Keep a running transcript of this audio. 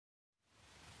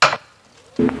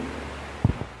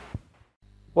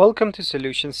Welcome to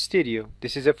Solutions Studio.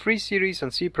 This is a free series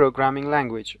on C programming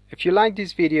language. If you like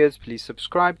these videos, please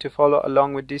subscribe to follow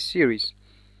along with this series.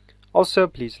 Also,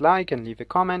 please like and leave a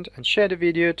comment and share the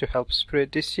video to help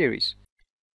spread this series.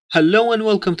 Hello and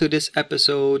welcome to this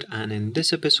episode, and in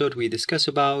this episode we discuss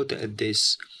about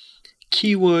this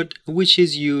keyword which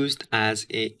is used as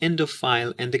a end of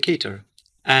file indicator.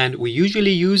 And we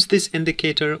usually use this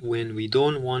indicator when we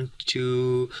don't want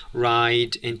to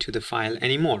write into the file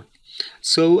anymore.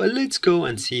 So let's go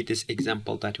and see this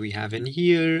example that we have in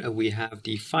here. We have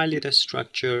the file data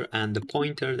structure and the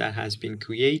pointer that has been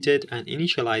created and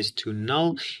initialized to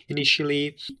null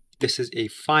initially. This is a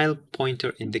file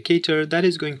pointer indicator that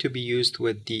is going to be used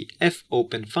with the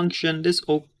fopen function. This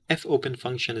fopen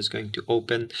function is going to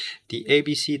open the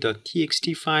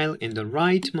abc.txt file in the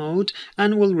write mode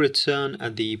and will return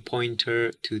the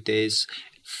pointer to this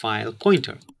file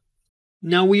pointer.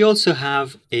 Now we also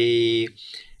have a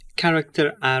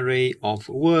character array of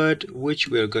word which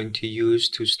we are going to use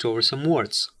to store some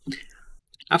words.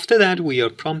 After that, we are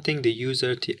prompting the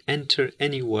user to enter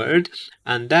any word,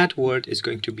 and that word is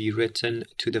going to be written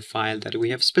to the file that we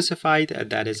have specified,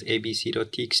 that is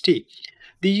abc.txt.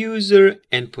 The user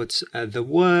inputs the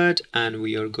word, and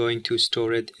we are going to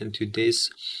store it into this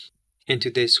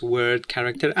word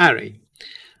character array.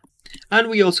 And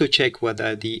we also check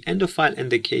whether the end of file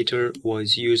indicator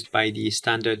was used by the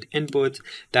standard input,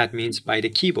 that means by the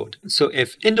keyboard. So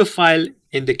if end of file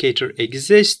indicator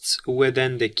exists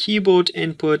within the keyboard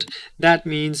input, that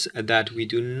means that we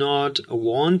do not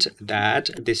want that.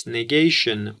 This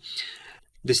negation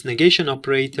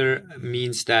operator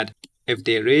means that if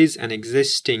there is an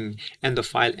existing end of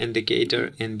file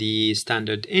indicator in the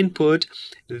standard input,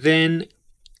 then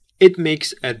it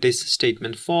makes this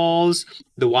statement false,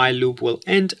 the while loop will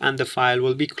end and the file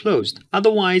will be closed.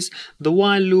 Otherwise, the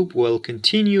while loop will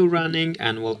continue running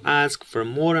and will ask for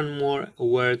more and more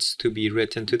words to be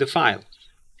written to the file.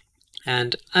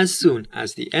 And as soon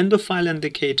as the end of file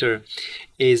indicator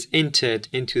is entered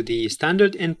into the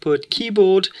standard input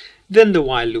keyboard, then the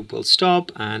while loop will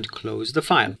stop and close the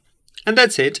file. And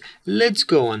that's it. Let's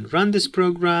go and run this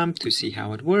program to see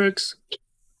how it works.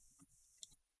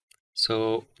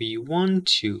 So we want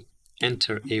to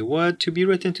enter a word to be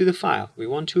written to the file. We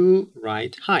want to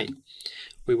write hi.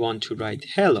 We want to write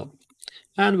hello.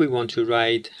 And we want to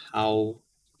write how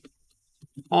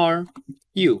are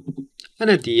you. And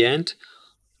at the end,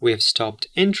 we have stopped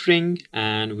entering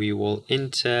and we will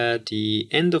enter the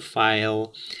end of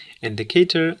file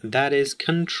indicator, that is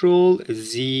Control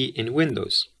Z in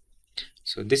Windows.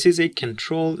 So this is a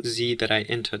Control Z that I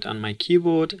entered on my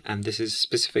keyboard, and this is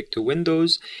specific to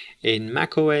Windows. In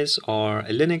macOS or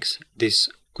Linux, this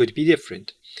could be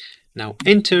different. Now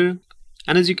enter,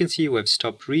 and as you can see, we have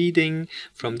stopped reading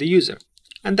from the user.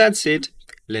 And that's it.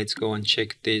 Let's go and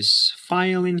check this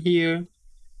file in here.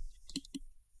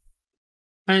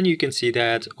 And you can see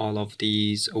that all of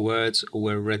these words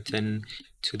were written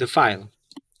to the file.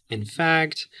 In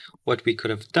fact, what we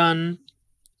could have done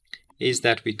is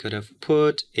that we could have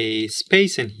put a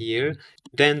space in here,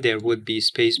 then there would be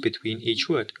space between each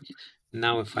word.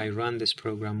 Now if I run this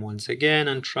program once again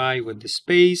and try with the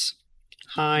space,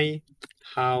 hi,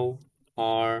 how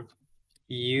are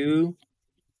you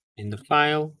in the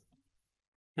file,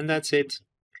 and that's it.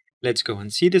 Let's go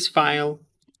and see this file.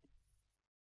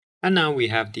 And now we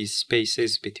have these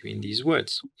spaces between these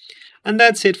words. And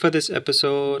that's it for this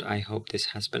episode. I hope this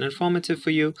has been informative for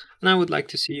you, and I would like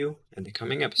to see you in the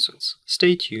coming episodes.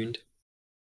 Stay tuned.